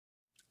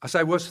As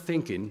I was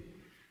thinking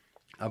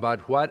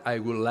about what I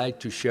would like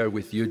to share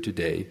with you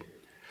today,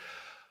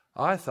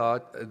 I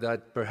thought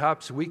that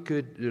perhaps we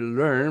could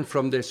learn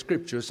from the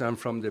scriptures and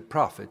from the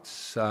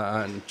prophets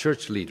and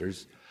church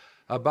leaders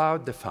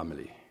about the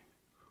family.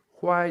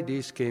 Why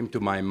this came to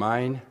my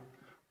mind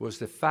was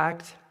the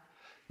fact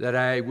that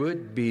I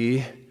would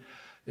be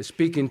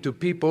speaking to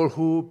people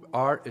who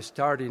are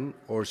starting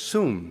or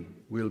soon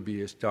will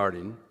be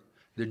starting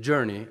the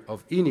journey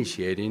of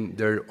initiating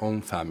their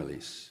own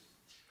families.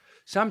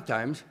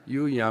 Sometimes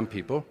you young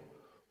people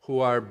who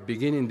are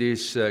beginning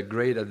this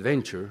great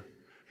adventure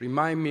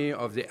remind me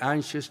of the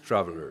anxious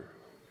traveler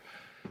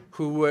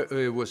who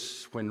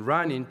was, when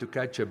running to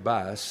catch a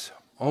bus,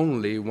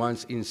 only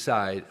once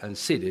inside and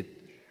seated,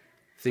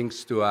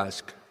 thinks to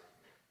ask,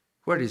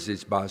 "Where is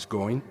this bus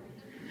going?"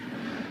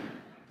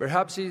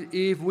 Perhaps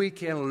if we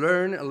can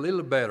learn a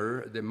little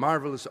better the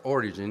marvelous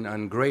origin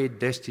and great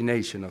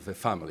destination of a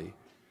family,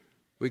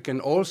 we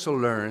can also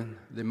learn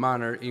the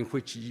manner in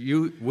which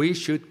we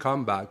should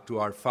come back to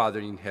our Father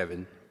in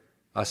heaven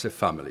as a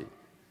family.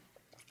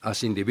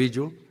 As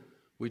individuals,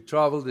 we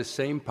travel the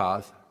same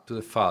path to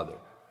the Father,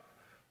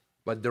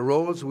 but the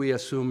roles we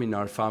assume in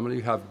our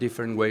family have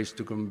different ways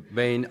to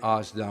convey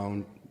us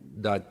down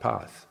that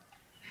path.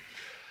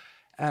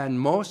 And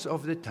most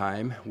of the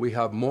time, we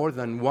have more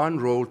than one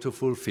role to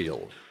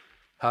fulfill: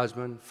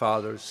 husband,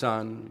 father,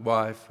 son,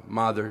 wife,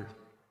 mother,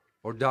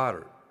 or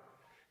daughter.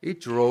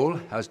 Each role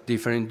has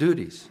different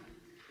duties,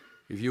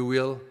 if you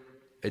will,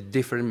 a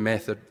different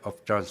method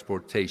of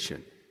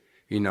transportation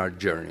in our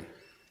journey.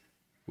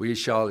 We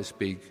shall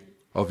speak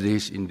of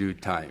this in due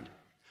time.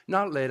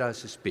 Now let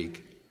us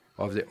speak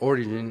of the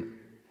origin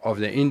of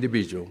the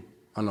individual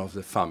and of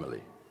the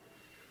family.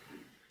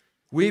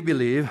 We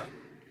believe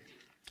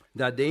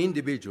that the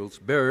individuals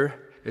bear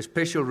a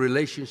special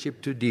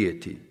relationship to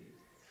deity.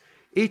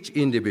 Each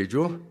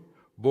individual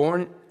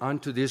born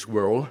unto this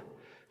world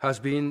has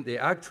been the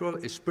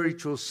actual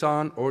spiritual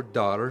son or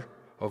daughter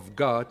of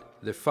God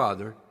the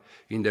Father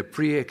in the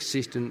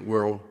pre-existent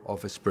world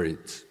of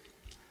spirits.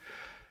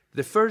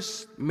 The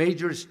first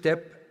major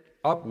step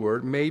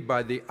upward made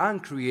by the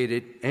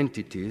uncreated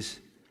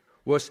entities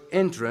was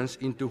entrance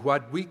into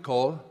what we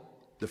call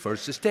the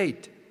first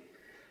state.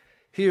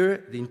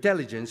 Here, the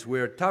intelligence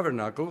were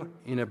tabernacled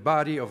in a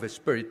body of a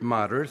spirit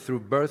matter through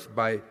birth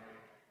by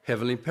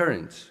heavenly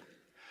parents.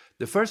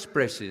 The first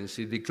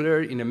presidency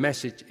declared in a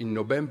message in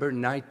November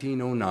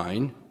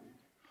 1909,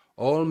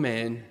 "All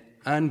men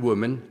and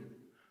women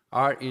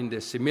are in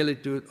the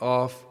similitude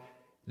of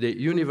the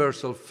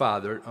universal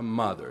Father and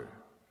Mother,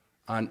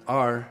 and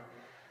are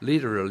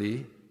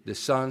literally the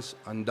sons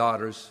and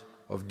daughters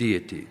of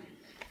deity."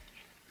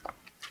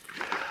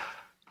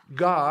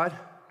 God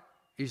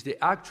is the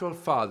actual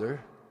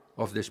father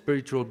of the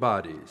spiritual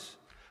bodies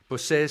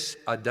possessed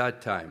at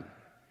that time.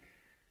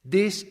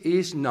 This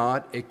is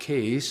not a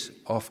case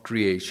of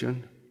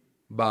creation,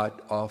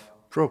 but of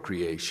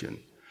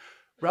procreation.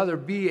 Brother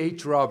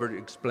B.H. Robert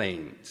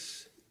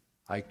explains,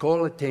 "I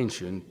call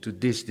attention to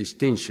this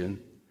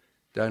distinction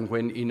that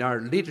when in our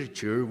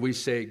literature we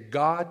say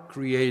God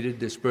created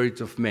the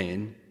spirits of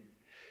men,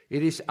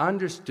 it is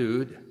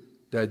understood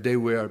that they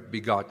were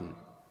begotten.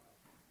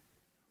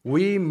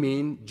 We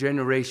mean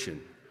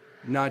generation,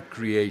 not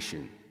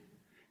creation.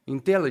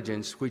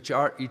 Intelligence, which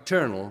are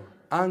eternal,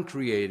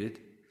 uncreated,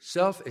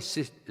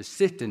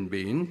 self-existent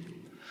beings,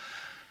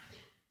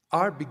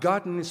 are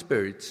begotten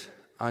spirits,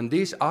 and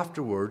these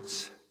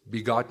afterwards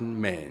begotten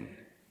men.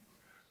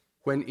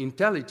 When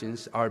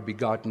intelligence are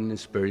begotten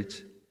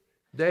spirits,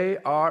 they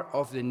are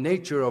of the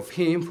nature of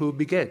him who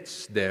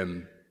begets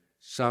them,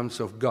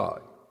 sons of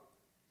God,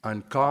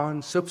 and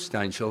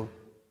consubstantial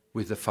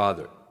with the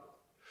Father.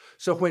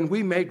 So when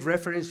we make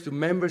reference to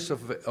members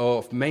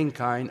of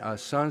mankind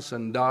as sons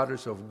and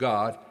daughters of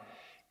God,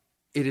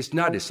 it is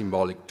not a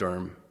symbolic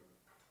term.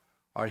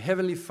 Our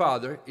Heavenly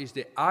Father is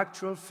the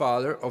actual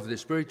Father of the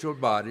spiritual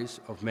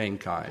bodies of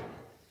mankind.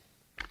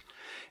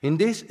 In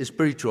this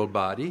spiritual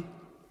body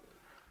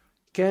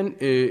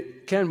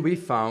can be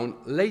found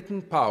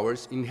latent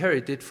powers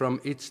inherited from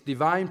its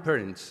divine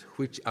parents,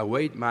 which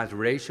await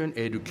maturation,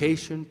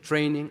 education,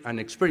 training, and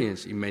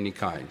experience in many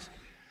kinds.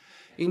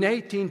 In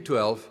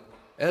 1812,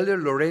 Elder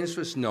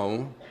Lorenzo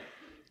Snow,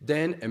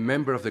 then a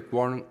member of the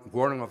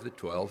Quorum of the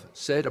 12,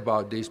 said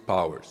about these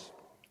powers,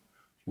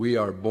 "We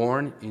are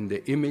born in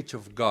the image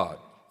of God,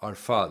 our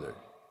Father.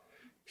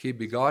 He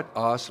begot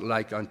us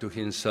like unto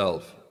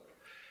himself.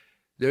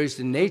 There is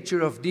the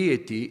nature of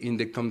deity in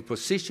the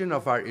composition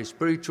of our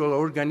spiritual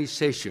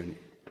organization.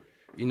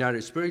 In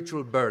our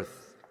spiritual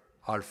birth,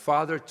 our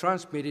Father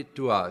transmitted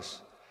to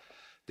us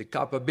the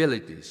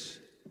capabilities,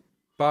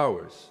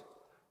 powers,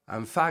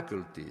 and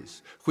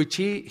faculties which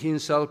he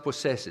himself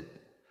possessed,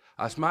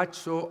 as much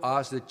so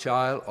as the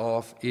child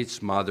of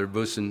its mother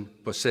bosom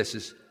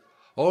possesses,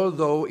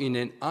 although in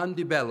an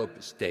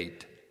undeveloped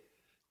state,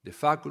 the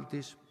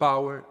faculties,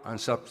 power,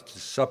 and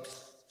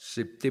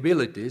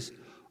susceptibilities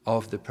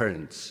of the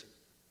parents."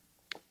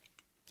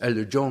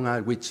 Elder John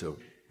R. Whitsoe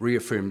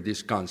reaffirmed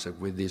this concept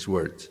with these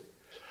words.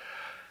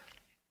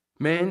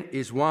 Man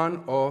is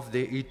one of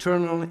the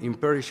eternal,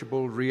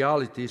 imperishable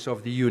realities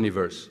of the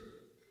universe.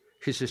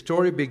 His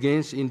story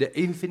begins in the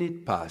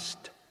infinite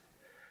past,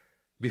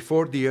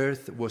 before the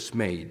earth was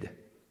made.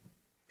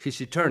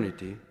 His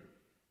eternity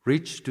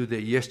reached to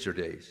the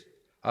yesterdays,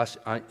 as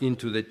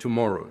into the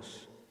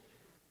tomorrows.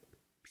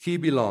 He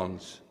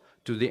belongs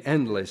to the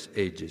endless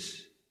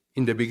ages.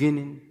 In the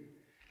beginning,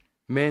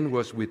 man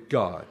was with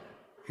God,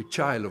 a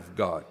child of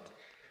God,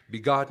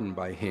 begotten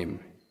by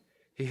him.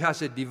 He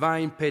has a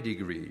divine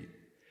pedigree.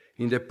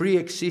 In the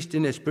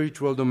pre-existing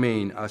spiritual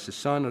domain, as a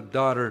son or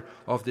daughter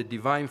of the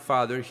divine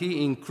Father,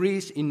 he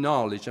increased in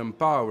knowledge and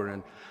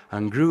power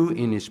and grew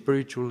in his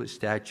spiritual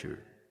stature.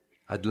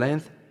 At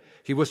length,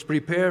 he was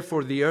prepared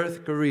for the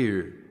earth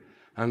career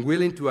and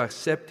willing to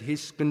accept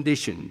his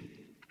condition.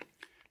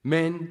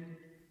 Man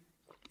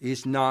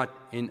is not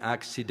an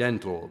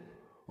accidental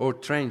or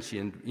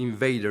transient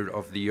invader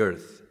of the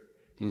earth.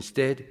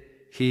 Instead,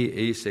 he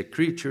is a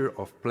creature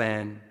of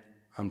plan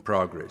and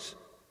progress.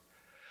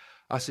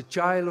 As a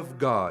child of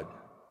God,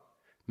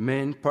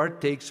 man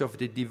partakes of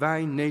the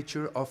divine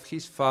nature of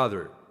his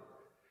Father.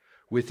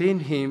 Within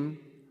him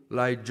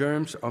lie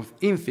germs of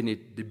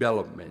infinite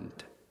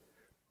development.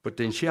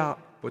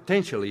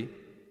 Potentially,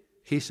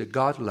 he is a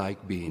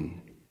godlike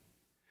being.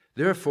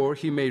 Therefore,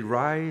 he may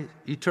rise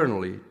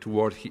eternally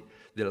toward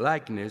the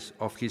likeness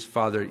of his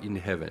Father in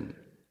heaven.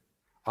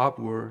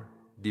 Upward,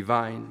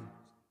 divine,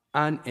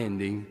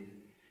 unending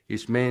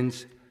is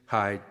man's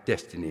high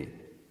destiny.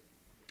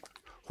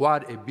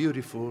 What a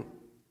beautiful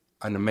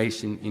and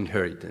amazing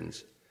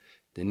inheritance,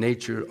 the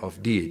nature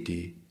of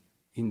deity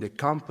in the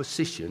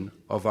composition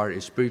of our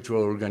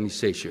spiritual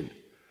organization,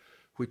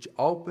 which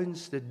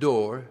opens the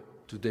door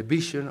to the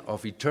vision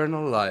of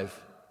eternal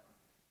life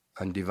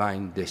and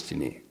divine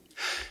destiny.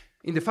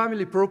 In the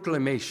family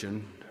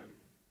proclamation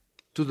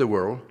to the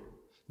world,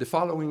 the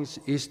following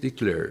is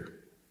declared: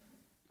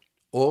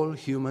 all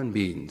human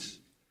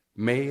beings,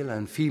 male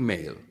and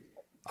female,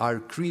 are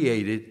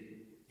created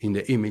in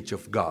the image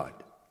of God.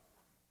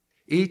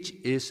 Each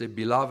is a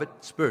beloved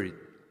spirit,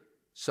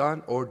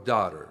 son or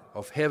daughter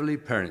of heavenly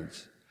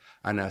parents,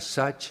 and as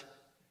such,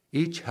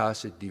 each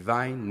has a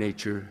divine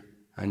nature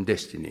and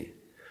destiny.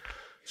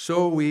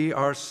 So we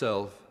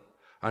ourselves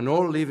and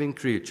all living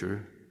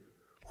creatures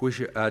which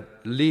have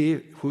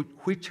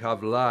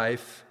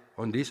life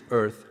on this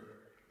earth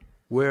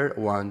were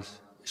once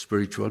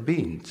spiritual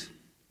beings,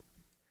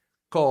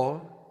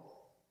 called,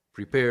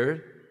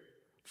 prepared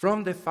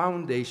from the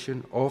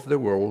foundation of the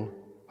world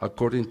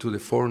according to the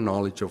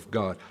foreknowledge of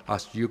God,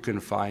 as you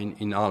can find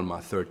in Alma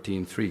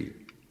 13:3.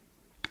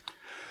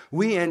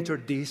 We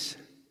entered this,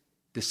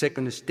 the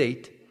second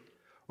state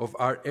of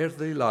our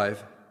earthly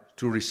life,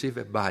 to receive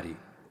a body,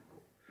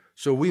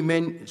 so we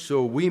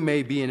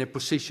may be in a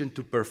position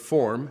to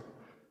perform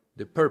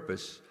the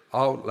purpose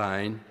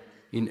outlined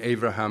in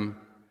Abraham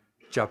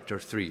chapter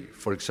 3.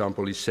 For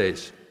example, it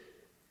says,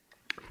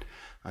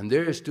 "And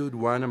there stood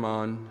one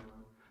among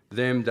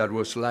them that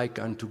was like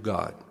unto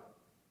God.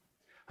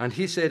 And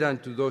he said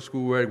unto those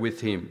who were with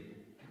him,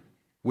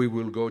 We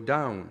will go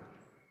down,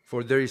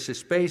 for there is a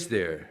space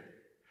there,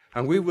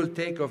 and we will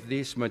take of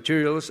these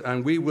materials,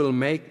 and we will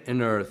make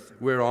an earth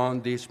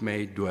whereon this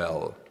may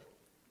dwell.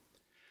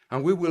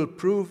 And we will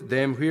prove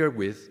them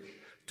herewith,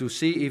 to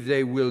see if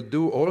they will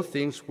do all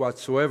things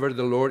whatsoever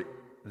the Lord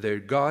their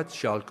God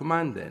shall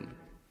command them.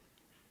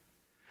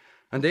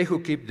 And they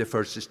who keep the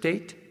first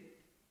estate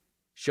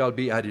shall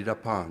be added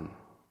upon,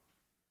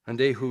 and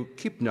they who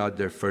keep not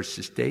their first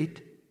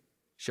estate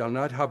shall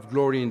not have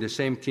glory in the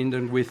same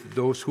kingdom with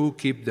those who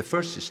keep the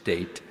first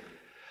estate.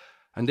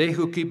 And they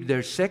who keep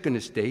their second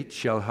estate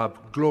shall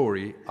have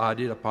glory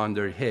added upon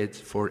their heads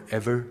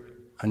forever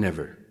and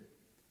ever.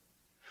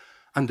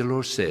 And the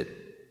Lord said,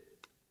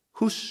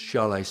 Whose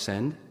shall I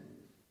send?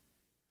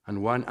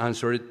 And one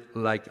answered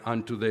like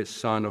unto the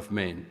Son of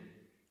Man,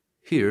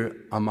 Here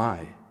am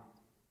I,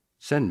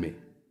 send me.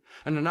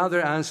 And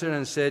another answered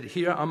and said,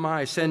 Here am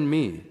I, send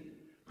me.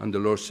 And the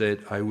Lord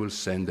said, I will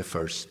send the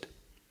first.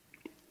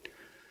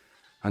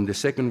 And the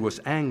second was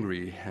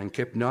angry and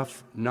kept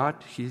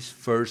not his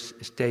first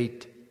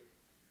estate.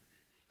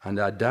 And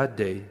at that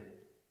day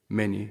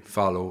many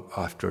follow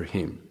after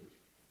him."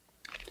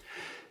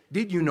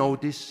 Did you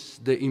notice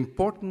the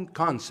important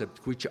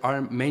concepts which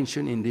are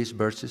mentioned in these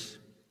verses?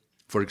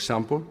 For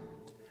example,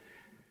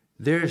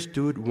 there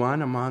stood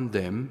one among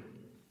them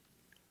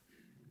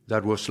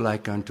that was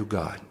like unto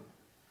God.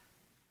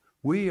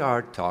 We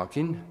are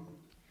talking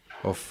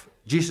of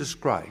Jesus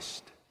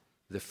Christ,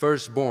 the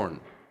firstborn,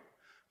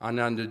 and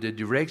under the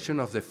direction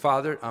of the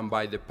Father and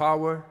by the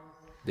power,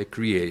 the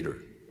Creator.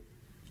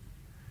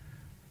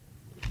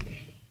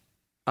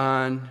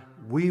 And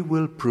we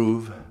will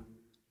prove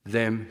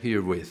them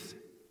herewith.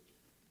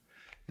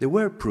 The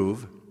word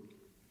prove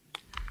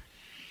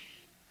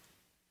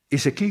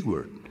is a key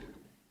word,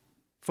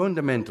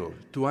 fundamental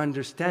to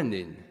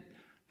understanding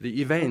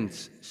the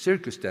events,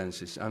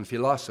 circumstances, and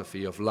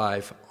philosophy of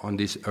life on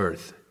this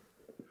earth.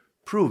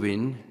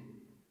 Proving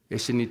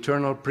is an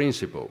eternal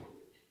principle.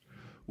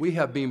 We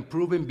have been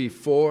proven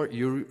before,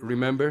 you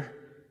remember,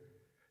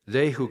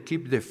 they who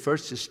keep the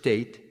first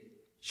estate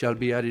shall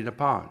be added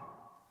upon.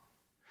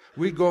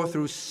 We go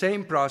through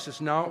same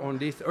process now on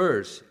this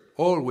earth,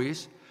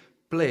 always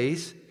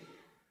placed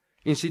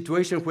in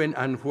situations when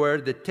and where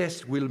the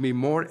test will be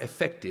more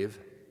effective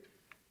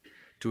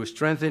to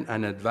strengthen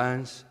and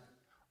advance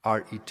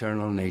our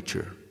eternal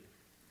nature.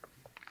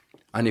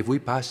 And if we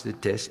pass the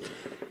test,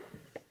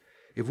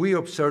 if we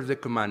observe the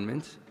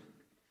commandments,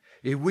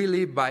 if we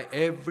live by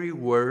every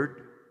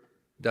word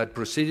that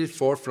proceeded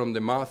forth from the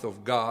mouth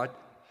of God,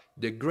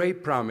 the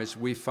great promise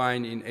we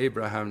find in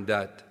Abraham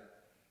that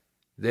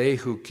they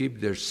who keep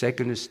their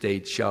second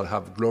estate shall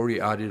have glory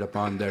added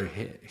upon their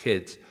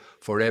heads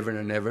forever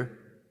and ever,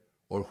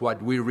 or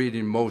what we read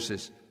in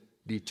Moses,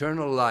 the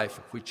eternal life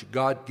which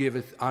God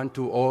giveth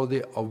unto all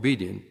the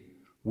obedient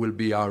will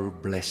be our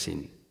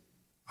blessing,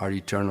 our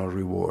eternal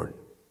reward.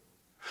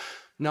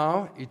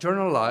 Now,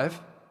 eternal life,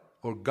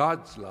 or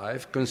God's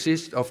life,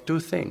 consists of two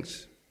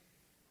things.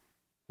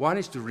 One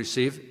is to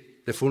receive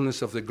the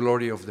fullness of the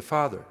glory of the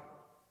Father.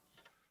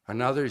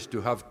 Another is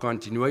to have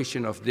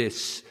continuation of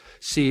this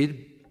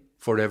seed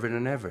forever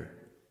and ever.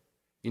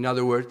 In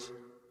other words,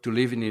 to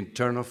live in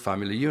eternal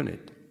family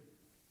unit.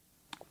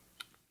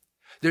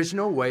 There's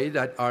no way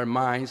that our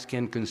minds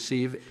can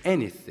conceive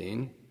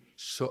anything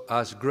so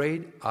as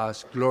great,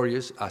 as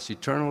glorious as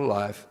eternal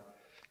life,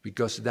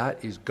 because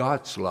that is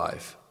God's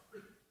life.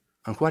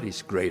 And what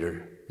is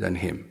greater than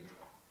Him?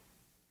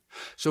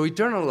 So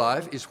eternal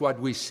life is what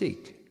we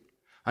seek.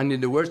 And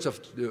in the words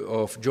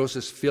of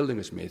Joseph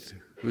Fielding Smith,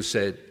 who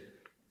said,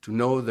 to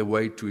know the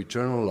way to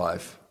eternal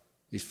life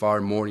is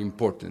far more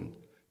important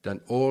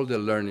than all the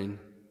learning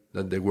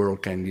that the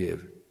world can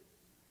give.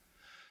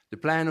 The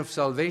plan of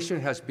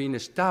salvation has been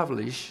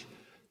established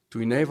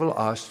to enable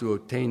us to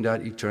obtain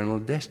that eternal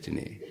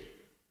destiny.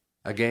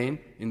 Again,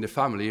 in the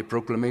family, a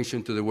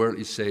proclamation to the world,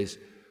 it says,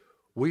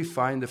 we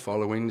find the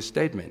following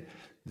statement: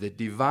 the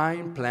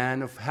divine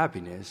plan of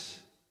happiness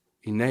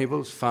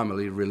enables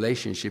family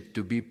relationship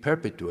to be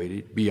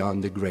perpetuated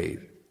beyond the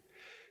grave.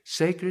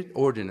 Sacred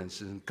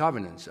ordinances and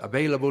covenants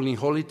available in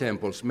holy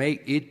temples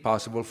make it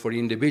possible for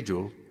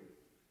individuals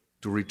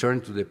to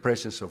return to the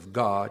presence of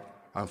God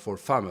and for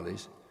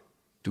families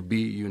to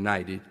be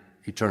united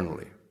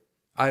eternally.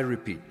 I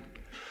repeat,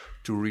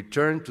 to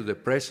return to the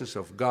presence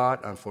of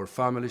God and for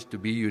families to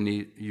be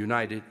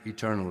united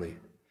eternally.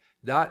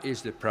 That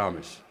is the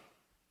promise.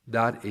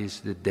 That is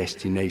the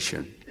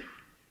destination.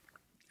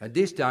 At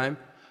this time,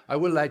 I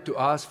would like to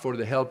ask for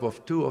the help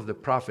of two of the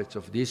prophets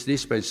of this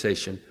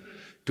dispensation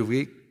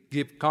to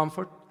give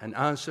comfort and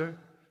answer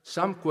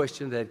some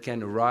questions that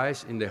can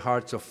arise in the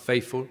hearts of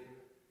faithful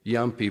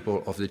young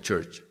people of the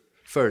church.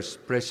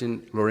 First,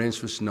 President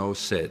Lorenzo Snow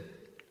said,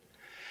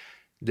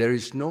 there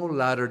is no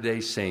Latter-day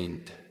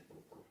Saint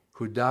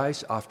who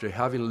dies after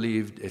having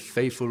lived a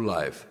faithful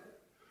life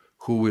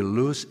who will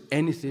lose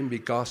anything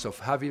because of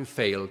having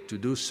failed to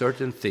do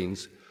certain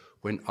things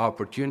when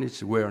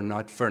opportunities were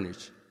not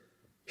furnished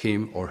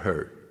him or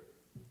her.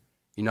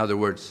 In other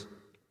words,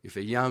 if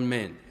a young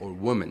man or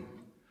woman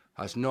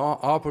has no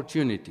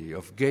opportunity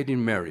of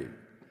getting married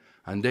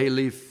and they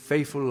live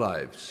faithful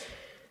lives,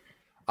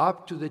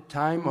 up to the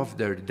time of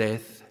their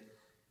death,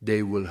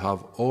 they will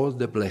have all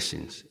the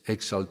blessings,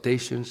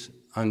 exaltation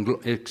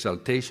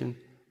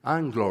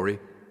and glory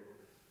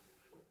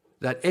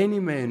that any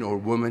man or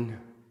woman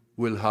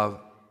will have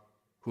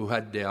who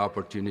had the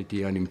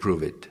opportunity and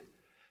improve it.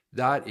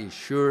 That is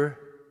sure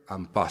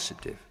and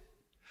positive.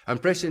 And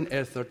President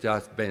Arthur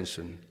Taft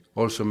Benson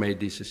also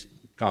made this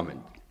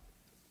comment.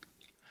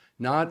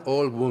 Not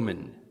all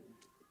women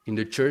in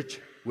the church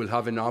will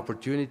have an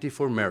opportunity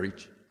for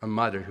marriage and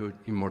motherhood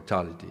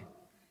immortality.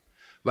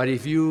 But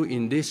if you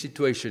in this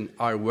situation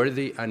are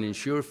worthy and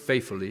endure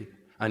faithfully,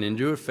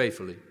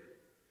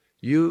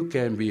 you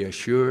can be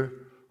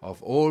assured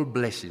of all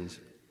blessings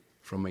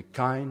from a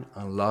kind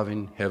and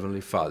loving Heavenly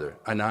Father.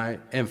 And I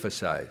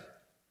emphasize,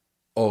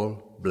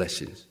 all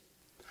blessings.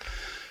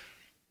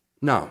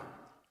 Now,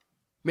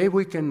 maybe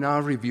we can now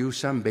review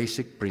some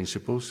basic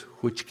principles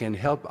which can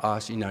help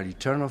us in our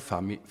eternal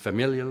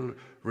familial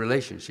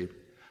relationship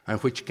and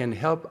which can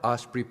help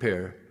us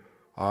prepare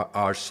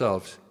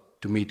ourselves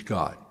to meet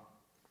God.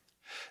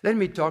 Let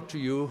me talk to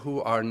you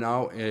who are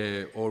now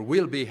or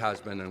will be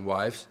husbands and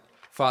wives,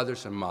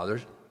 fathers and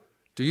mothers,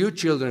 to you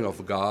children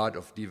of God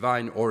of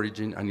divine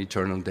origin and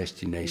eternal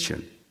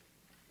destination.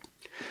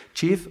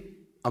 Chief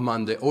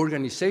among the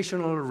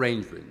organizational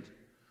arrangements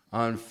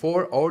and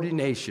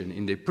foreordination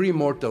in the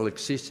premortal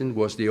existence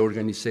was the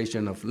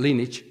organization of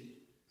lineage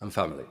and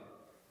family.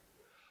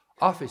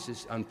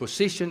 Offices and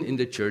position in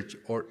the church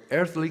or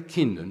earthly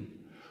kingdom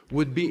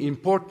would be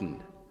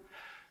important,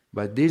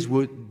 but this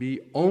would be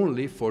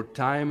only for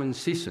time and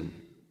season,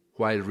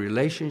 while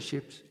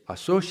relationships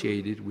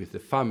associated with the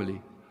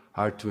family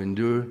are to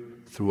endure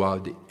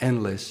throughout the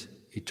endless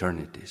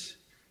eternities.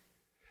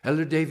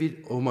 Elder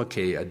David O.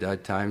 McKay at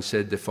that time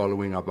said the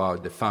following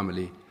about the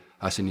family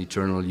as an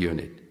eternal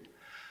unit.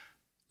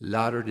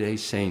 Latter-day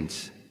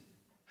Saints,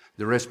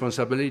 the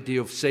responsibility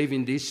of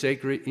saving this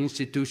sacred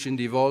institution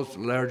devolves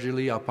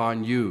largely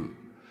upon you,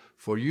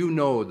 for you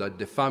know that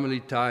the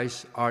family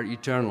ties are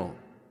eternal.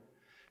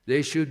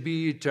 They should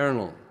be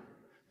eternal.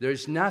 There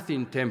is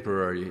nothing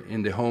temporary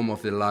in the home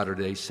of the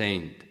Latter-day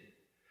Saint.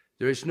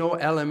 There is no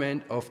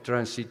element of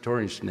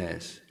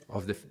transitoriness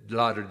of the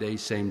Latter-day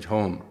Saint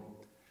home.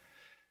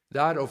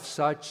 That of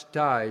such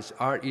ties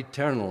are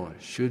eternal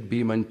should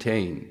be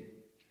maintained.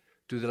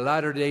 To the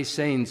Latter-day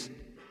Saints,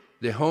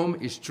 the home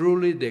is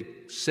truly the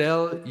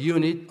cell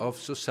unit of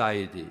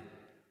society,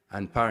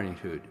 and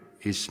parenthood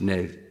is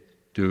next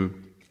to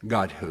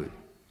Godhood.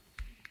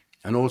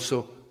 And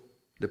also,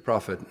 the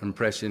prophet and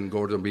President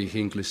Gordon B.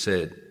 Hinckley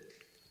said,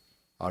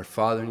 "Our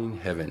Father in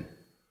heaven,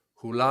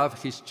 who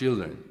loves his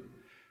children,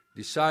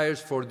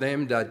 desires for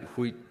them that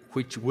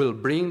which will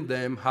bring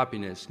them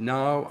happiness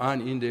now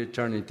and in the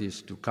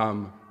eternities to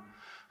come.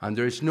 And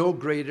there is no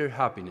greater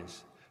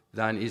happiness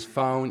than is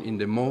found in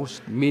the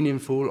most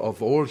meaningful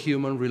of all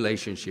human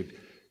relationships,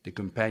 the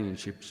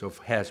companionships of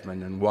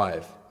husband and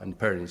wife and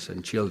parents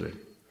and children."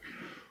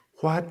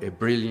 What a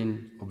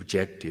brilliant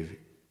objective,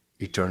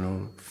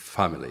 eternal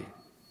family.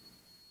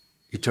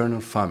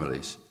 Eternal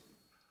families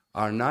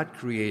are not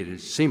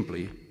created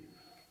simply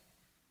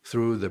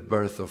through the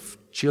birth of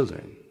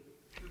children.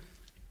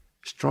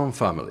 Strong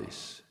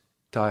families,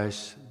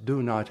 ties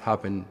do not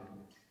happen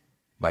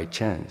by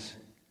chance.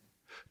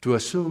 To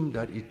assume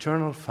that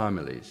eternal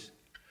families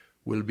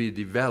will be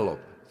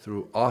developed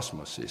through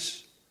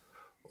osmosis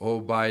or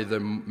by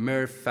the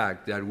mere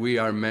fact that we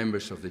are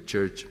members of the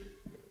church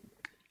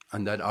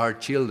and that our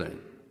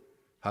children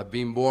have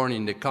been born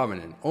in the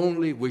covenant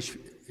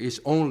is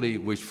only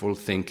wishful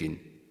thinking,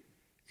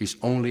 is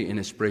only an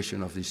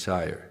expression of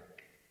desire.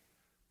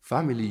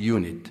 Family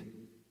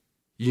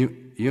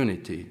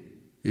unity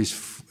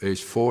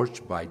is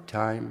forged by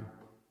time,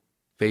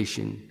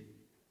 patience,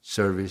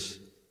 service,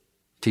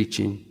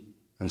 teaching,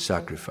 and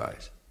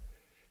sacrifice.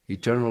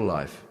 Eternal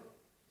life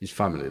is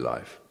family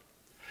life.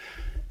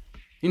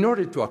 In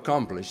order to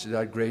accomplish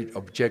that great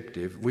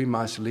objective, we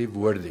must live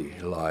worthy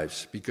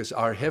lives because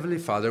our Heavenly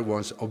Father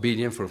wants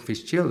obedience from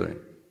His children.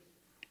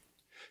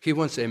 He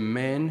wants a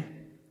man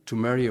to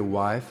marry a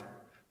wife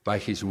by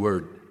His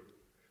word,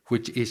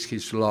 which is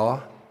His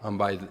law, and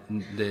by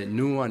the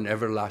new and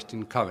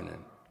everlasting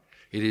covenant.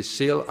 It is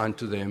sealed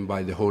unto them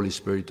by the Holy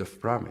Spirit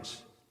of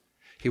promise.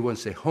 He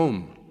wants a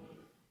home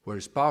where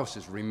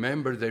spouses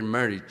remember their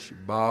marriage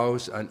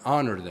vows and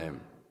honor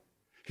them.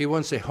 He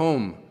wants a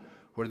home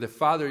where the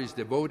father is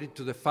devoted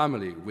to the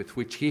family with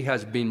which he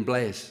has been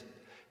blessed,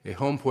 a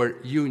home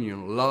where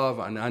union, love,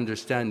 and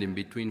understanding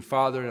between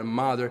father and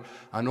mother,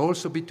 and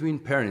also between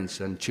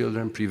parents and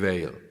children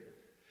prevail.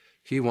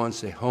 He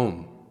wants a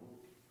home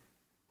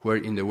where,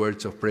 in the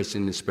words of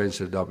President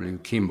Spencer W.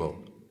 Kimball,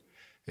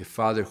 a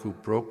father who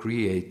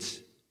procreates,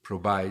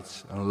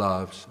 provides, and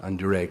loves, and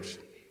directs,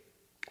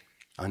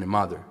 and a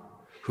mother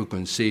who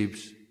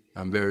conceives,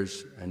 and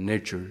bears, and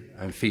nurtures,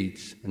 and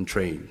feeds, and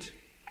trains.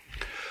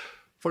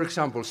 For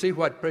example, see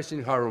what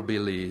President Harold B.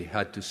 Lee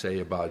had to say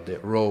about the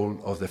role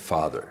of the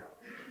father.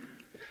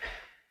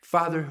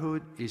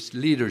 Fatherhood is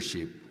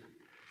leadership,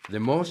 the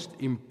most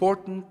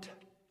important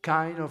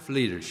kind of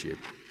leadership.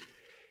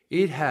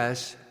 It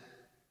has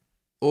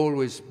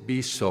always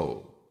been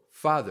so.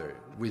 Father,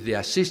 with the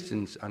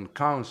assistance and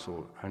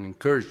counsel and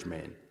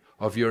encouragement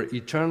of your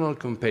eternal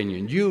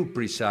companion, you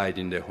preside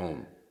in the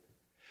home.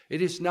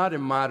 It is not a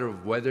matter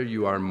of whether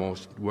you are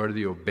most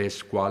worthy or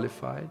best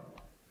qualified,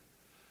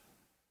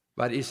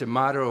 but it's a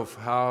matter of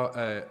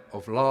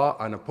of law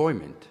and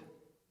appointment.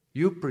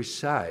 You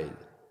preside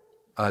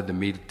at the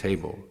meal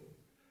table,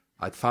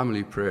 at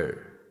family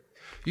prayer.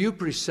 You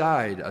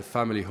preside at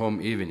family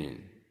home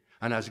evening.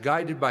 And as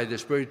guided by the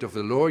Spirit of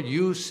the Lord,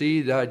 you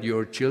see that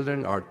your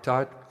children are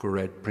taught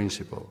correct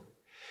principle.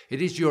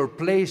 It is your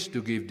place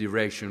to give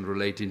direction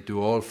relating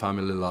to all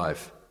family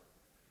life.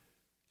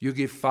 You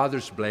give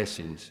father's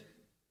blessings.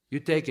 You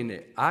take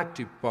an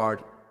active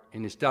part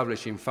in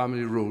establishing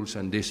family rules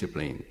and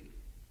discipline.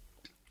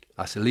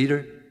 As a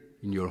leader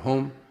in your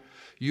home,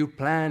 you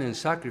plan and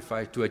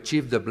sacrifice to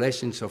achieve the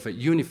blessings of a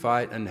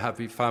unified and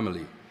happy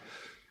family.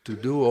 To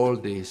do all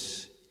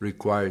this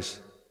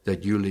requires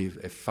that you live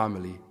a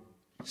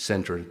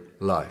family-centered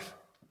life.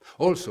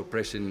 Also,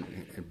 President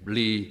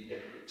Lee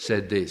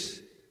said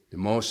this,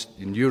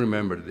 and you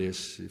remember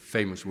this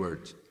famous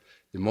words,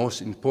 the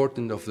most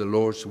important of the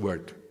Lord's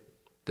work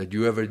that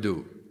you ever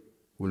do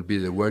will be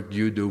the work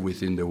you do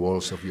within the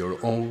walls of your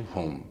own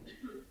home.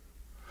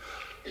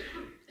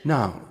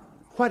 Now,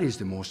 what is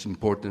the most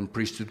important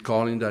priesthood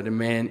calling that a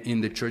man in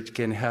the church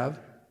can have?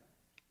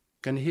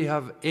 Can he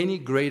have any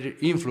greater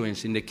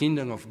influence in the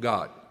kingdom of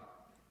God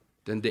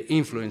than the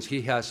influence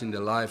he has in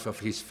the life of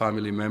his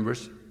family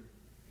members?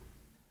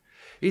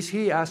 Is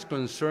he as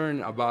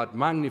concerned about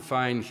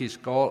magnifying his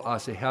call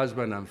as a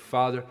husband and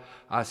father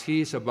as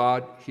he is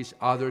about his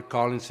other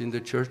callings in the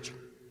church?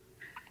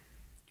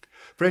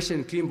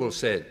 President Kimball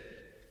said,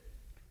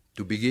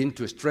 "To begin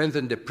to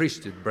strengthen the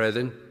priesthood,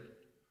 brethren,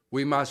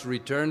 we must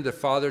return the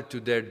father to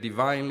their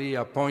divinely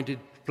appointed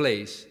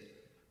place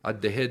at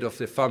the head of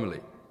the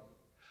family.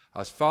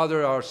 As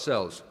father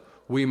ourselves,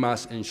 we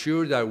must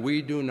ensure that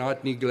we do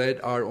not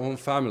neglect our own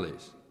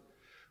families.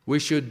 We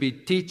should be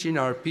teaching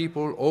our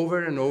people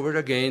over and over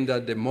again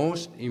that the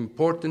most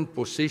important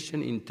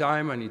position in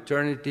time and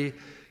eternity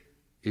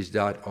is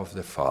that of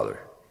the father.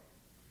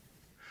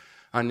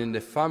 And in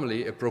the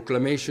family, a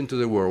proclamation to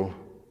the world,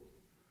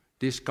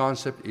 this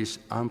concept is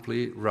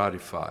amply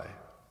ratified.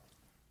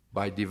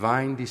 By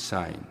divine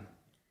design,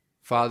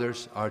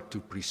 fathers are to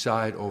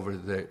preside over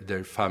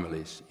their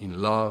families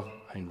in love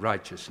and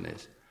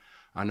righteousness,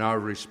 and are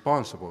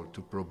responsible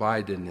to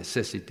provide the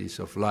necessities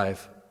of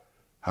life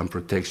and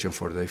protection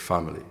for their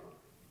family.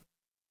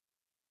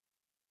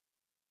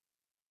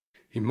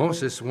 In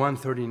Moses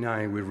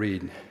 1:39 we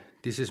read,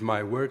 "This is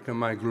my work and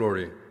my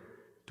glory,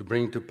 to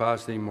bring to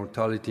pass the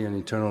immortality and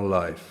eternal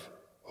life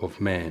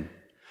of man."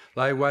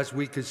 Likewise,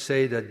 we could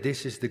say that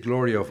this is the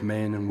glory of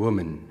man and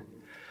woman,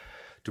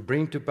 to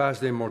bring to pass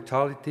the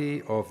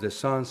immortality of the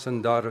sons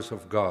and daughters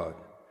of God,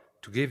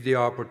 to give the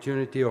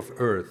opportunity of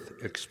earth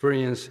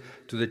experience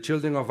to the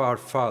children of our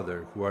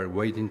Father who are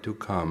waiting to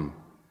come,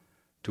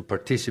 to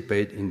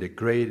participate in the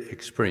great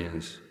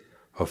experience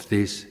of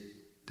this,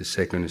 the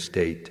second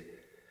state.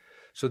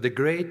 So the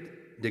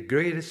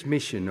greatest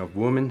mission of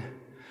woman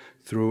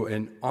through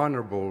an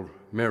honorable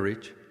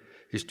marriage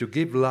is to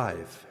give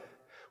life,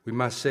 we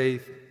must say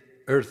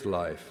earth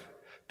life,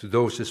 to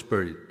those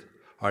spirit,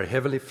 our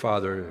Heavenly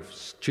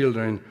Father's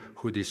children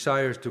who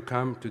desires to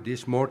come to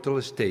this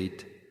mortal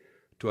state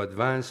to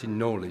advance in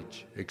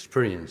knowledge,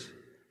 experience,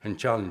 and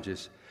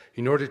challenges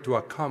in order to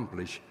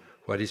accomplish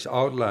what is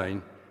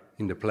outlined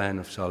in the plan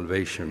of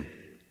salvation.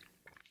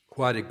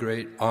 What a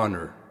great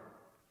honor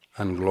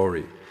and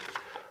glory.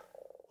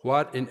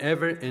 What an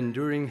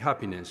ever-enduring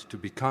happiness to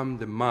become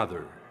the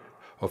mother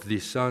of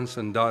these sons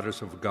and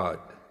daughters of God,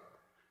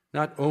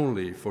 not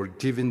only for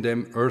giving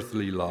them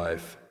earthly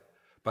life,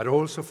 but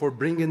also for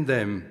bringing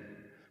them,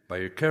 by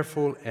a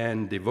careful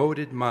and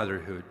devoted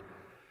motherhood,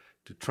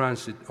 to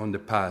transit on the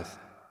path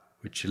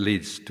which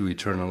leads to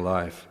eternal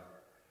life.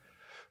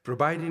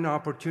 Providing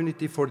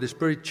opportunity for the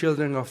spirit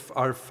children of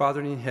our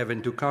Father in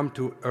heaven to come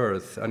to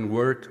earth and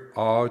work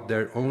out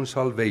their own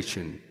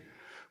salvation,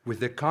 with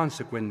the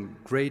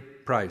consequent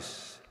great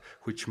price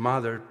which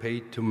Mother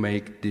paid to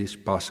make this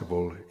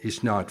possible,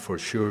 is not for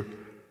sure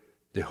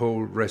the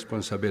whole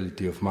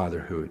responsibility of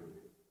motherhood.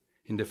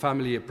 In the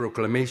family, a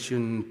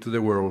proclamation to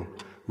the world,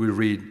 we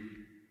read,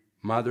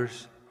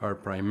 "Mothers are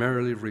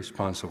primarily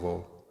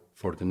responsible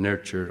for the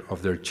nurture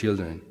of their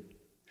children."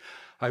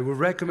 I would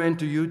recommend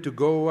to you to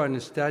go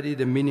and study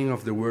the meaning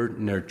of the word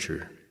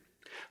nurture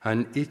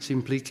and its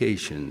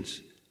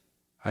implications.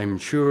 I'm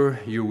sure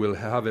you will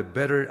have a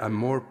better and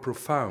more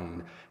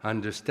profound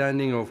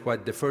understanding of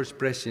what the first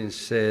president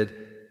said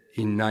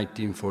in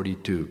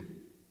 1942.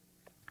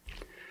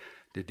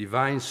 The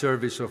divine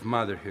service of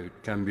motherhood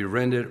can be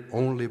rendered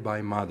only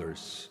by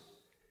mothers.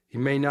 It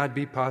may not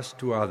be passed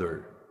to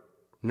others.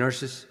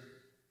 Nurses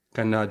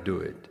cannot do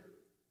it.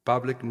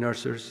 Public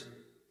nurses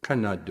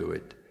cannot do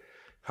it.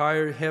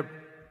 Hired help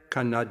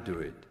cannot do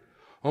it.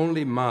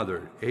 Only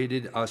mother,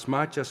 aided as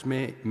much as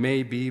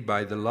may be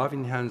by the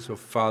loving hands of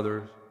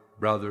fathers,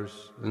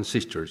 brothers, and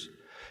sisters,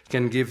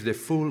 can give the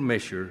full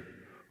measure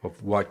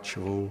of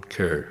watchful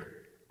care.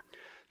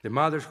 The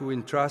mothers who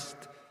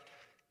entrust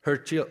her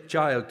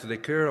child to the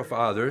care of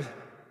others,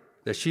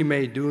 that she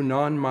may do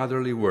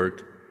non-motherly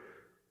work,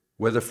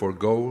 whether for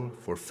gold,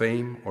 for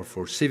fame, or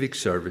for civic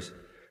service,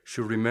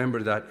 should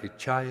remember that a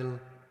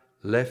child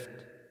left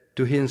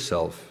to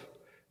himself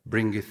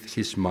bringeth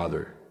his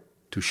mother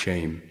to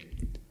shame.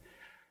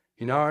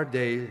 In our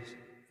days,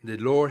 the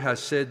Lord has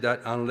said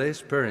that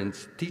unless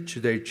parents teach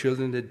their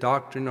children the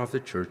doctrine of the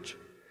church,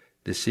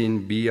 the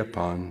sin be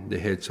upon the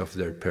heads of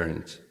their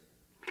parents.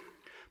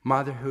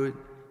 Motherhood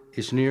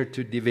is near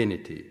to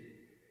divinity.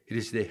 It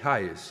is the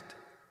highest,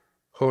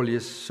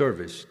 holiest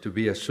service to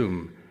be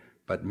assumed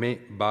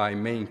by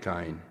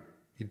mankind.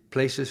 It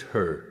places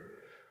her,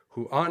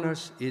 who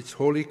honors its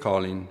holy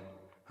calling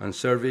and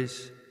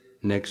service,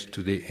 next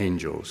to the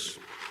angels.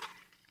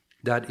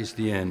 That is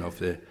the end of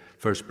the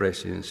first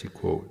presidency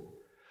quote.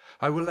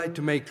 I would like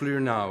to make clear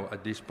now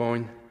at this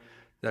point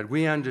that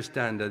we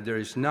understand that there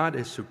is not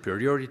a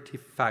superiority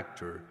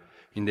factor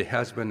in the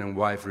husband and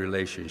wife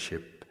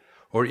relationship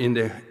or in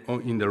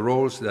the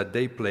roles that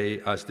they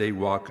play as they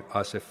walk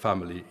as a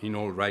family in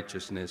all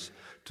righteousness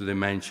to the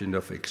mansion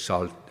of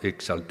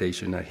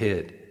exaltation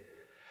ahead.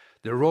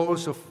 The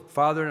roles of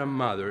father and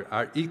mother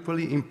are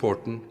equally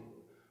important,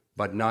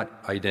 but not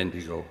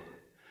identical.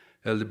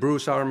 Elder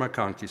Bruce R.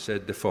 McConkie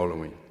said the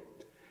following: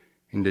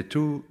 in the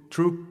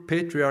true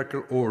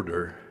patriarchal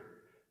order,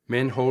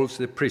 man holds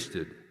the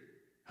priesthood,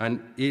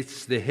 and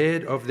is the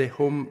head of the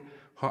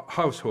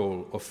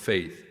household of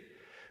faith.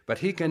 But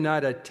he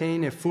cannot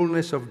attain a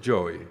fullness of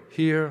joy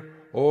here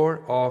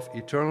or of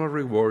eternal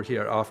reward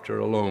hereafter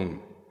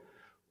alone.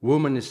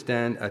 Woman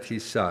stands at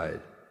his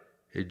side,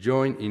 a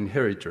joint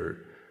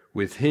inheritor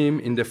with him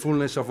in the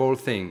fullness of all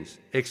things.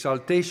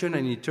 Exaltation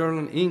and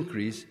eternal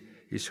increase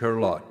is her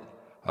lot,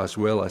 as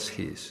well as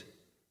his.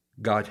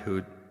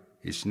 Godhood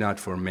is not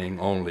for men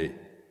only.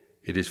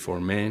 It is for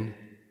men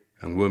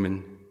and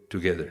women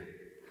together.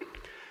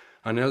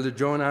 And Elder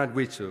John R.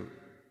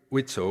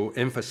 Widtsoe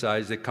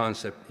emphasized the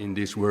concept in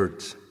these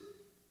words.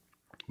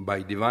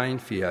 By divine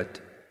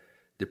fiat,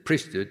 the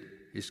priesthood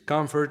is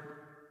conferred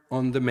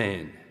on the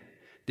man.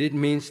 This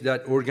means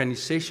that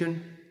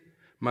organization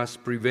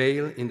must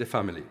prevail in the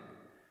family,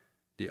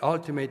 the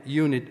ultimate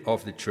unit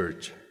of the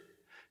church.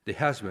 The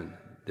husband,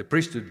 the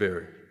priesthood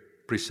bearer,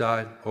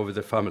 preside over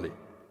the family.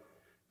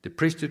 The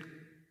priesthood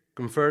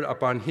conferred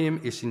upon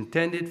him is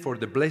intended for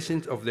the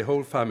blessings of the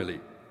whole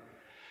family.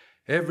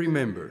 Every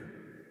member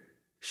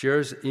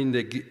shares in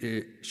the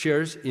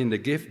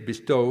gift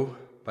bestowed,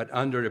 but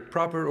under a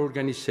proper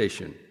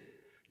organization.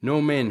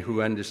 No man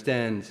who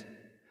understands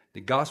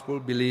the gospel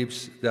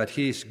believes that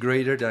he is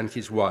greater than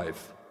his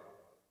wife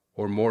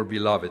or more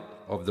beloved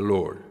of the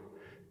Lord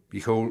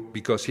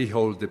because he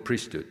holds the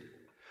priesthood,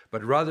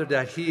 but rather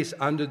that he is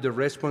under the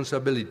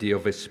responsibility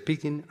of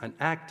speaking and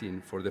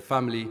acting for the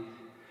family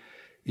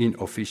in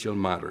official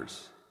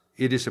matters.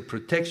 It is a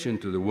protection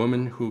to the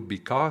woman who,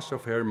 because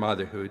of her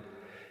motherhood,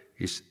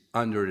 is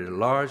under a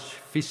large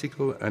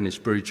physical and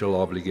spiritual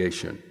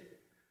obligation.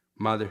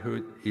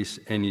 Motherhood is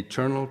an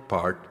eternal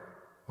part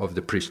of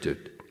the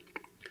priesthood.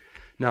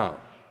 Now,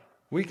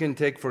 we can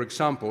take, for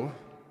example,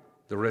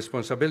 the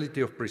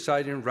responsibility of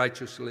presiding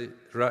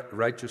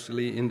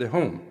righteously in the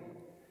home.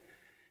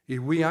 If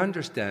we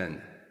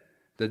understand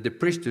that the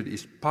priesthood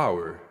is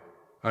power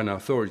and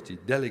authority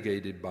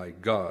delegated by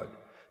God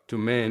to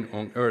men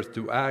on earth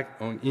to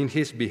act in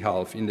his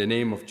behalf in the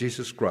name of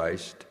Jesus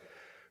Christ,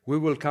 we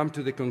will come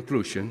to the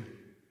conclusion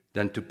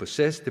that to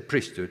possess the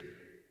priesthood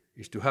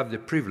is to have the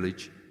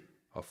privilege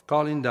of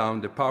calling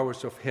down the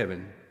powers of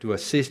heaven to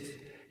assist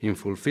in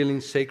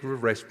fulfilling sacred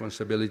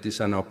responsibilities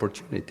and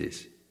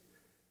opportunities.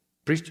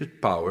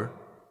 Priesthood power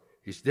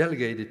is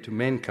delegated to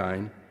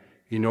mankind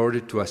in order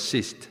to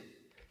assist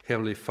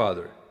Heavenly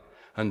Father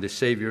and the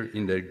Savior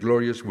in their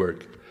glorious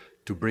work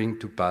to bring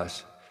to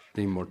pass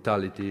the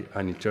immortality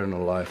and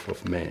eternal life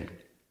of man.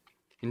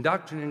 In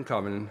Doctrine and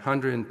Covenant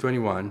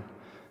 121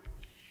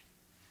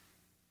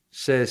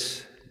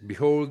 says,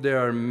 "Behold, there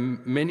are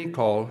many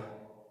called,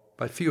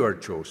 but few are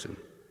chosen."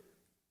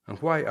 And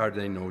why are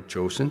they not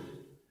chosen?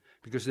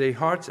 Because their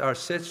hearts are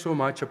set so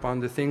much upon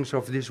the things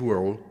of this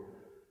world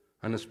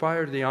and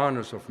aspire the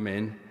honors of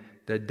men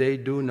that they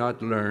do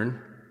not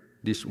learn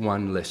this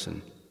one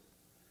lesson,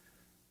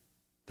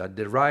 that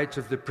the rights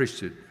of the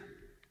priesthood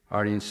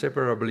are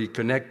inseparably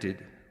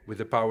connected with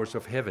the powers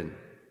of heaven,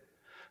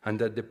 and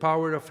that the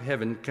power of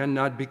heaven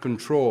cannot be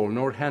controlled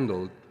nor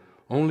handled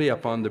only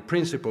upon the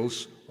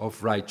principles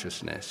of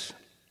righteousness.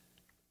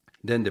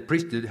 Then the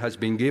priesthood has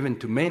been given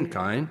to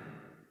mankind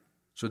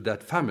so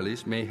that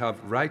families may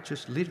have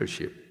righteous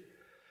leadership.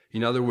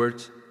 In other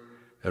words,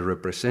 a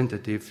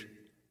representative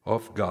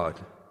of God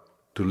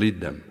to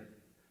lead them.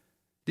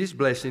 This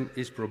blessing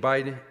is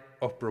providing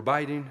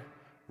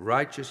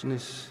righteous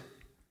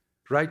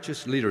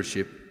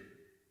leadership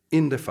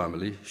in the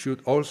family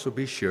should also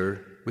be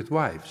shared with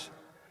wives.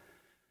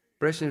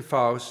 President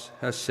Faust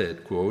has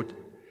said, quote,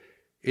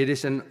 "It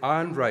is an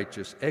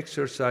unrighteous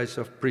exercise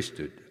of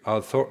priesthood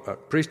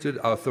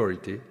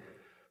authority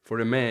for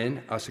a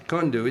man as a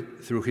conduit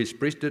through his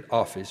priesthood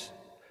office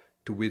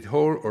to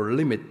withhold or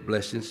limit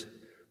blessings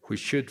which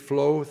should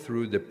flow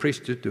through the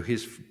priesthood to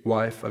his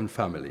wife and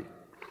family.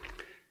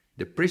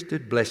 The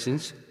priesthood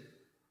blessings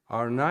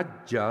are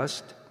not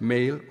just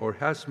male or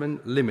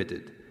husband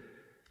limited,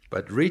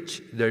 but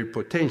reach their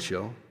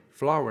potential,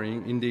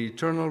 flowering in the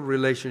eternal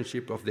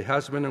relationship of the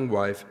husband and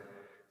wife,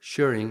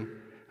 sharing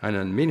and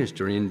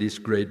administering these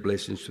great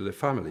blessings to the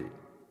family.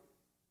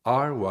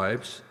 Our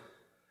wives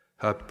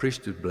have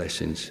priesthood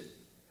blessings,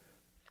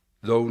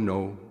 though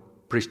no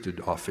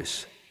priesthood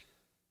office.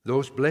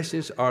 Those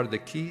blessings are the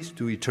keys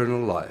to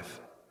eternal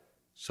life,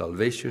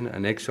 salvation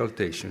and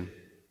exaltation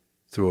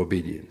through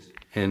obedience."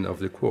 End of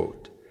the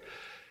quote.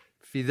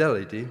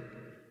 Fidelity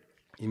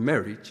in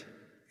marriage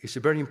is a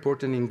very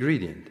important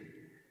ingredient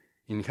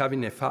in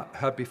having a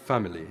happy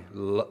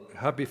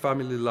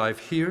family life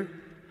here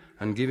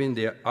and giving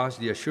us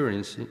the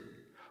assurance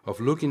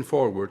of looking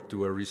forward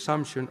to a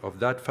resumption of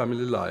that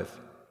family life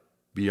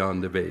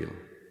beyond the veil.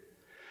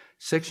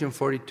 Section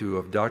 42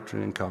 of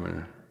Doctrine and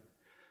Covenant,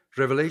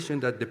 revelation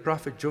that the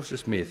prophet Joseph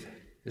Smith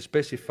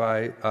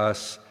specified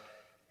as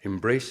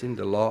embracing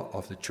the law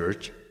of the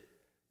church,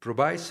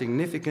 provides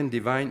significant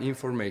divine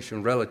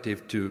information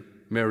relative to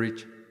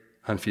marriage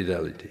and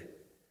fidelity.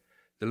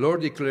 The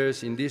Lord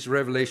declares in this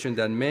revelation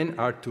that men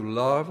are to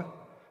love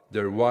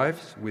their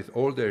wives with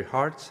all their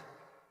hearts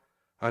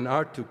and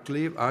are to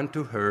cleave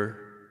unto her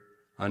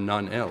and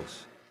none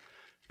else.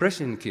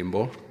 President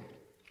Kimball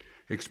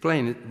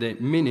explained the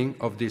meaning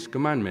of this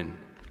commandment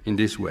in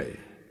this way.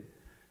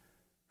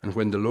 "And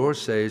when the Lord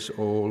says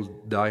all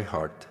thy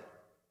heart,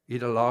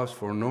 it allows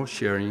for no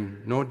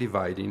sharing, no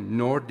dividing,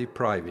 nor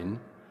depriving,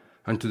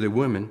 and to the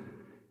women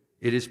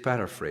it is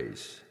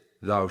paraphrased,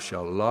 thou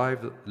shalt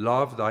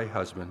love thy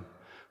husband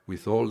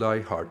with all thy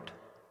heart,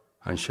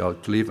 and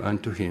shalt cleave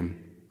unto him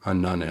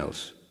and none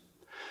else."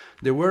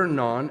 The word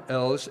none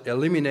else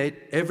eliminate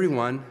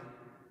everyone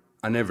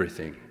and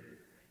everything.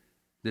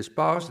 The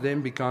spouse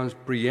then becomes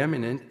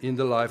preeminent in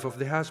the life of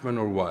the husband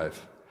or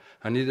wife,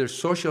 and neither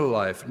social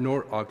life,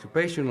 nor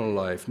occupational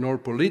life, nor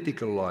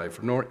political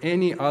life, nor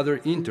any other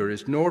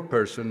interest, nor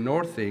person,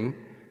 nor thing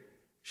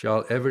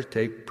shall ever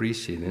take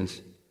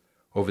precedence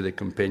over the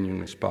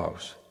companion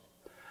spouse.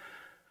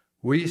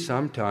 We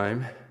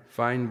sometimes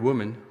find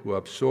women who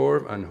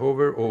absorb and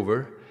hover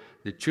over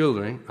the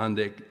children and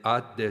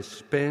at the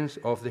expense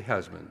of the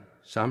husband,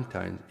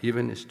 sometimes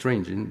even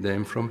estranging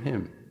them from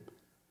him.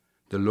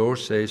 The Lord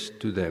says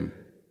to them,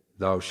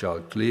 "Thou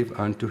shalt cleave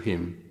unto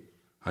him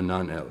and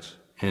none else."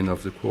 End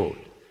of the quote.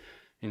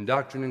 In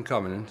Doctrine and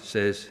Covenants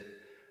says,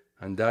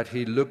 "And that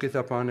he looketh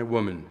upon a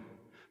woman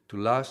to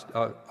lust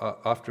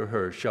after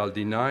her shall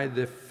deny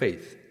the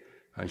faith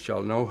and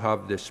shall not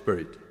have the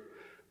Spirit.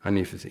 And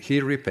if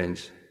he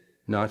repents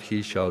not,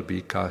 he shall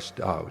be cast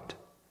out."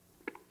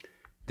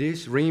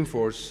 This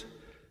reinforces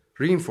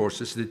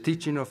the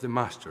teaching of the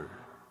Master.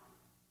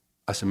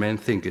 As a man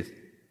thinketh,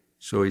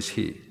 so is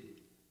he.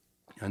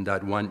 And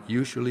that one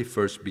usually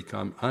first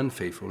becomes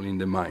unfaithful in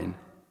the mind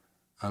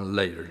and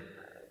later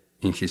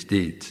in his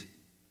deeds.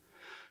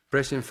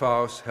 President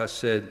Faust has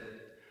said,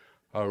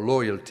 "Our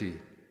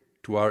loyalty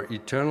to our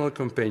eternal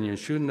companion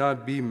should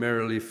not be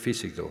merely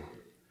physical,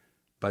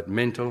 but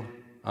mental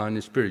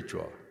and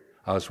spiritual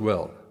as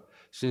well,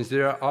 since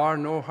there are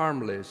no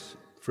harmless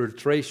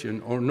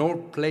flirtation or no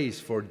place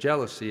for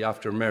jealousy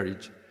after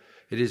marriage.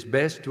 It is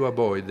best to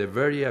avoid the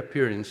very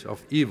appearance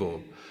of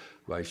evil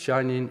by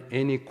shunning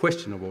any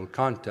questionable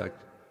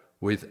contact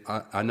with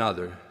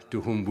another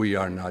to whom we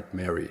are not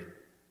married."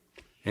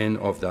 End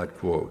of that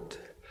quote.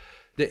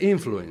 The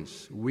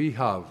influence we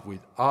have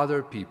with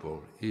other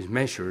people is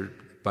measured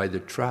by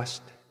the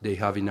trust they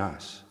have in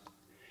us.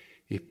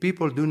 If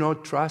people do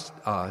not trust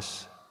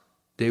us,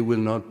 they will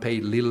not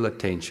pay little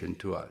attention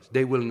to us.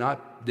 They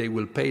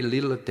will pay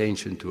little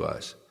attention to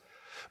us.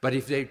 But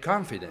if their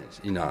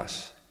confidence in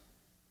us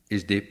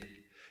is deep,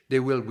 they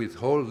will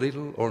withhold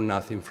little or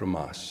nothing from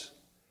us.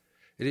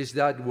 It is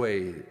that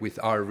way with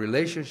our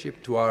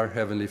relationship to our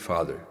Heavenly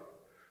Father.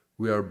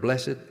 We are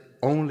blessed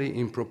only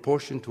in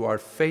proportion to our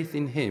faith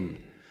in Him.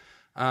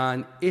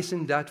 And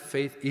isn't that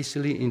faith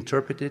easily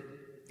interpreted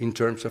in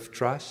terms of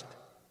trust?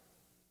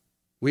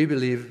 We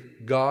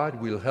believe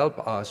God will help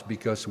us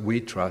because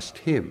we trust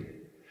Him.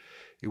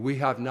 If we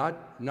have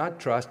not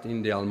trust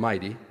in the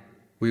Almighty,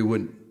 we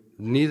would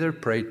neither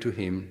pray to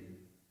Him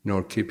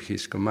nor keep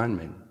His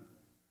commandment.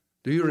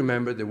 Do you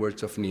remember the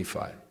words of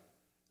Nephi?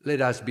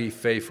 "Let us be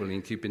faithful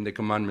in keeping the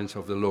commandments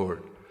of the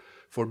Lord,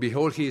 for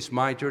behold, He is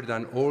mightier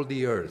than all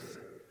the earth.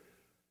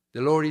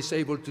 The Lord is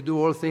able to do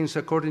all things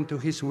according to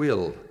His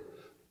will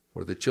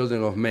for the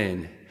children of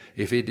men,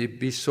 if it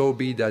be so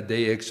be that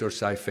they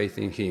exercise faith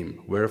in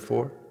Him.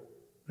 Wherefore,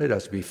 let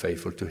us be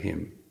faithful to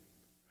Him."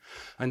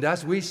 And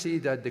as we see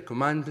that the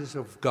commandments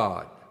of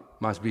God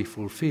must be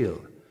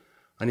fulfilled,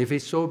 and if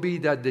it so be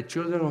that the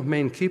children of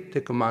men keep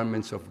the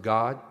commandments of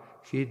God,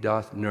 He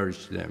doth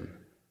nourish them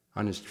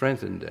and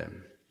strengthen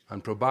them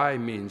and provide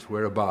means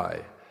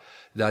whereby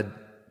that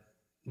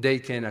they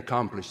can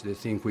accomplish the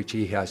thing which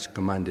He has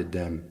commanded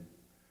them.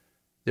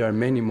 There are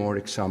many more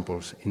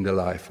examples in the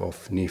life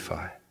of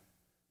Nephi.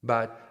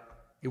 But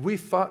if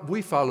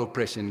we follow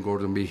President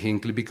Gordon B.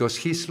 Hinckley because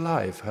his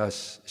life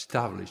has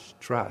established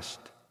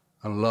trust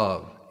and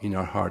love in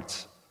our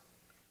hearts.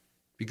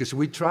 Because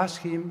we trust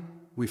Him,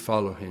 we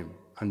follow Him,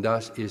 and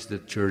thus is the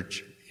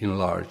church in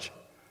large.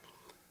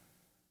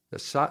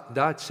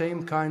 That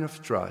same kind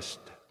of trust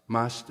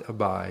must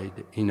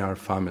abide in our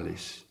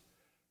families.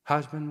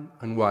 Husband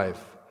and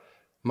wife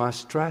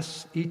must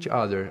trust each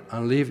other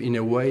and live in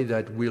a way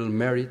that will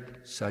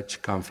merit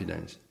such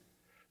confidence.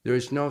 There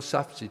is no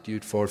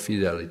substitute for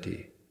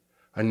fidelity.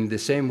 And in the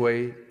same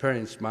way,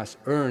 parents must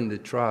earn the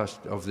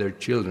trust of their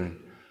children.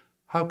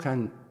 How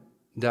can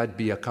that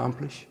be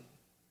accomplished?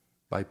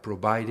 By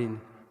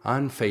providing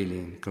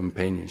unfailing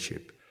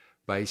companionship,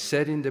 by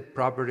setting the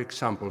proper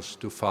examples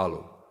to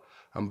follow,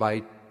 and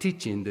by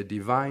teaching the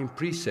divine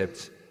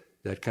precepts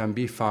that can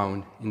be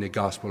found in the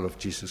gospel of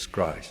Jesus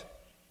Christ.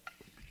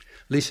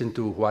 Listen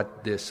to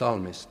what the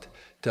psalmist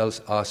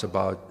tells us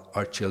about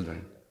our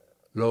children.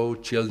 "Lo,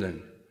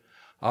 children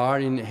are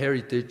an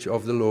heritage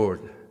of the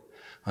Lord,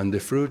 and the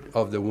fruit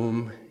of the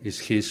womb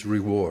is His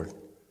reward.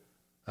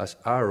 As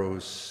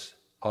arrows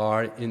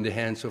are in the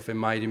hands of a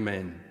mighty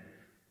man,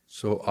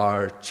 so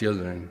are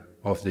children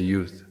of the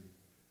youth.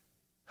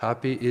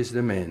 Happy is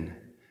the man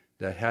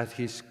that hath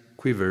his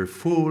quiver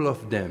full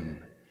of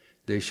them.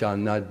 They shall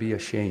not be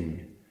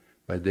ashamed,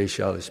 but they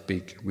shall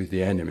speak with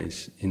the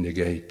enemies in the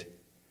gate."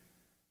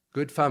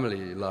 Good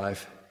family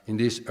life in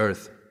this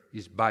earth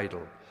is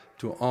vital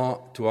to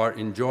our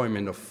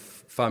enjoyment of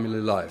family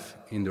life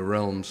in the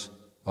realms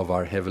of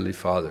our Heavenly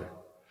Father.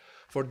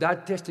 For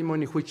that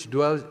testimony which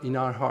dwells in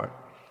our heart,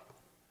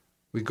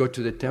 we go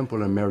to the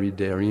temple and marry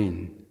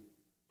therein.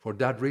 For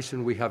that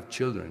reason we have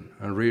children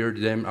and rear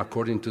them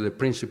according to the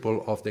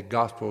principle of the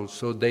gospel,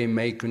 so they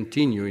may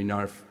continue in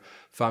our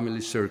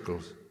family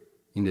circles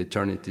in the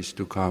eternities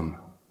to come.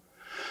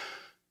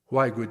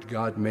 Why would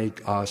God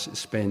make us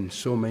spend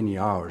so many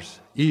hours,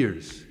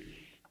 years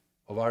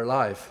of our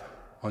life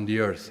on the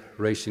earth,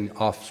 raising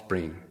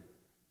offspring,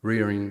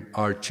 rearing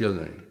our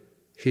children,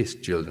 his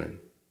children?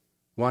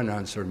 One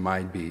answer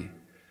might be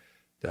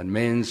that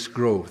man's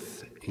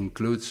growth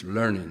includes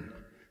learning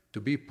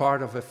to be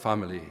part of a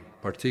family,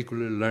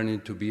 particularly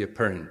learning to be a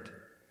parent.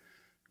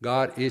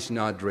 God is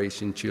not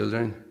raising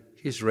children,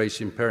 he's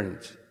raising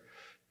parents.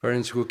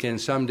 Parents who can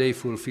someday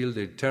fulfill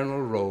the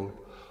eternal role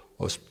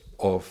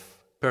of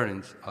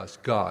parents as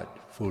God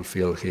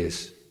fulfilled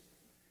his.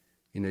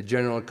 In a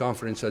general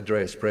conference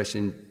address,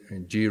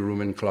 President G.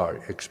 Reuben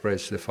Clark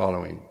expressed the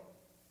following: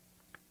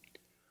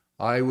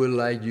 I would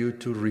like you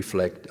to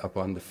reflect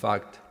upon the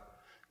fact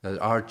that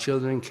our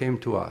children came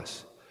to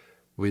us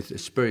with a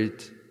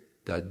spirit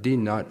that did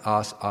not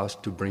ask us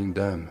to bring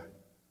them,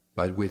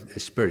 but with a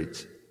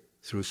spirit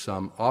through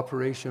some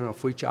operation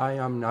of which I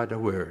am not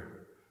aware,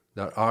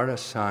 that are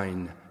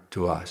assigned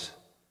to us.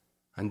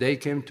 And they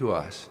came to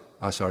us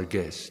as our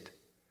guest.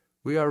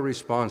 We are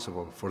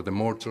responsible for the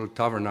mortal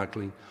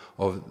tabernacling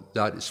of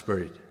that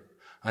spirit.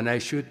 And I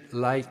should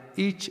like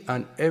each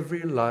and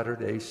every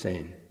Latter-day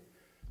Saint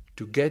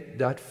to get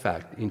that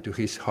fact into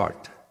his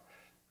heart,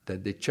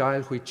 that the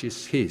child which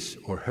is his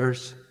or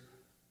hers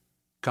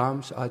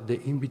comes at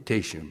the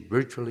invitation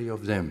virtually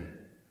of them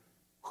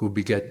who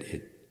beget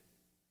it.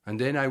 And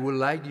then I would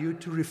like you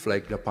to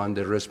reflect upon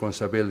the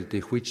responsibility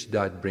which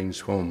that brings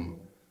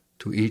home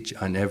to each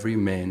and every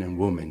man and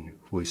woman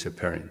who is a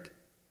parent.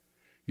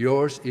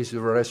 Yours is the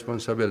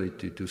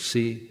responsibility to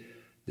see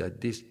that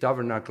this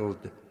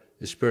tabernacled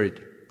spirit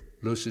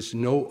loses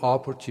no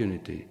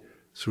opportunity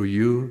through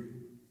you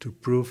to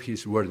prove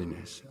his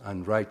worthiness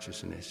and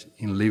righteousness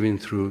in living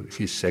through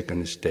his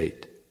second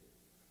state.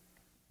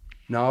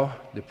 Now,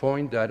 the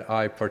point that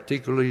I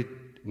particularly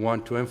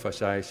want to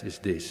emphasize is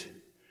this: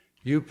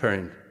 you,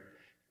 parent,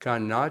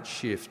 cannot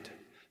shift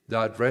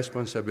that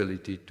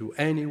responsibility to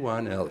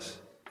anyone else.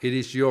 It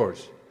is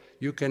yours.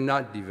 You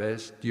cannot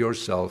divest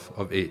yourself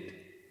of it.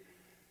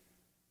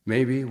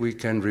 Maybe we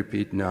can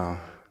repeat now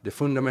the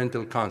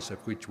fundamental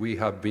concept which we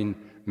have been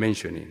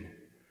mentioning.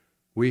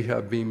 We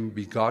have been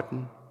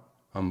begotten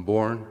and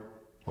born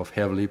of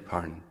heavenly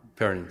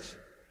parents.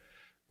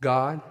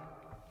 God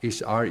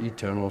is our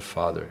eternal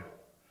Father,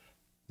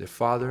 the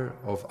Father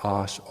of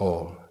us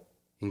all.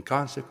 In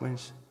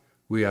consequence,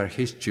 we are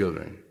his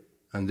children,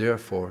 and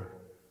therefore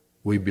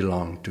we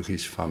belong to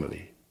his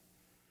family.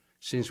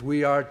 Since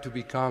we are to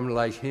become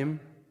like him,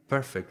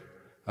 perfect,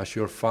 as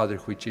your Father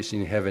which is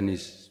in heaven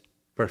is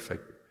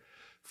perfect,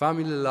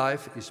 family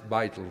life is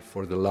vital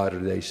for the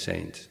Latter-day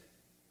Saints.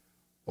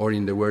 Or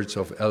in the words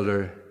of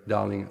Elder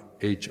Dowling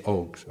H.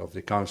 Oaks of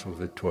the Council of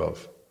the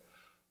 12,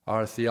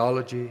 our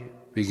theology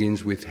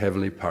begins with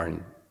heavenly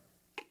parent.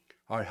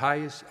 Our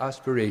highest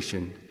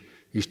aspiration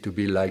is to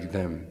be like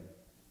them.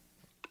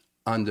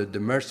 Under the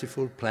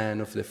merciful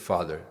plan of the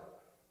Father,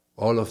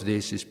 all of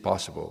this is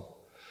possible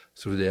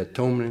through the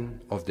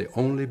atonement of the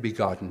only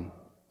begotten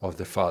of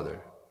the Father,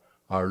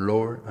 our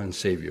Lord and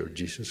Savior,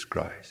 Jesus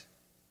Christ.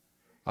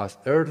 As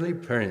earthly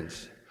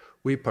parents,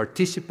 we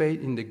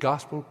participate in the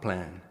gospel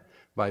plan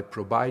by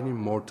providing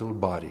mortal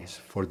bodies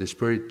for the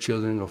spirit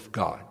children of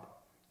God.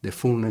 The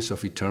fullness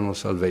of eternal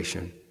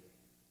salvation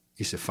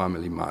is a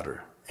family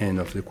matter. End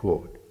of the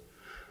quote.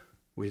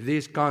 With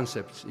these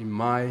concepts in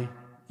mind,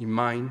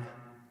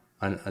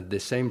 and at the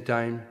same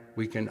time,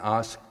 we can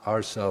ask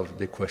ourselves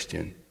the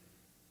question: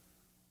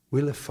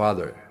 will a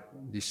father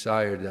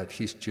desire that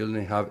his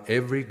children have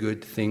every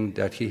good thing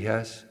that he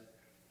has?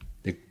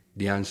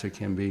 The answer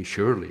can be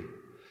surely.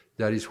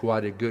 That is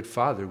what a good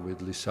father would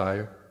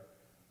desire.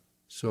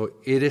 So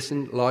it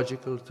isn't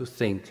logical to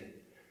think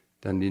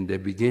that in the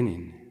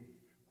beginning,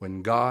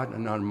 when God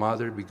and our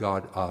mother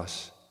begot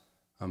us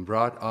and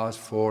brought us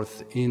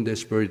forth in the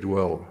spirit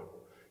world,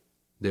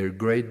 their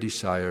great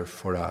desire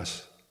for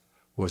us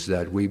was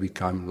that we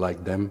become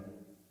like them.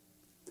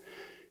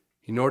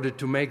 In order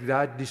to make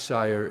that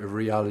desire a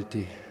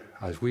reality,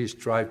 as we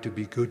strive to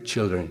be good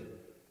children,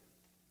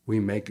 we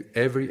make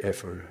every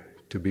effort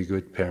to be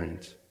good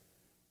parents.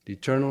 The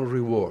eternal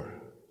reward,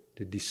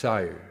 the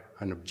desire,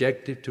 and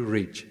objective to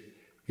reach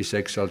is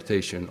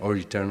exaltation or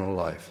eternal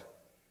life.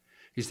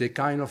 It's the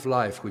kind of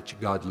life which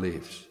God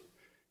lives.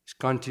 It's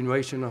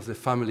continuation of the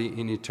family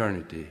in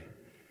eternity.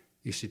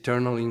 Its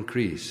eternal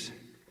increase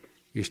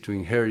is to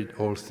inherit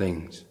all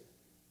things,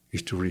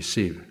 is to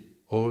receive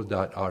all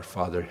that our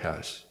Father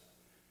has.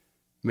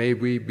 May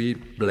we be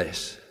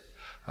blessed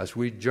as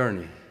we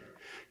journey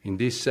in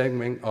this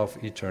segment of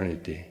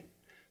eternity,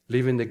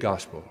 living the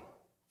gospel,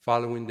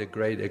 following the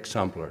great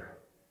exemplar,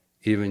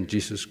 even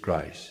Jesus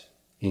Christ.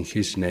 In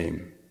his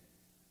name,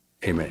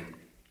 amen.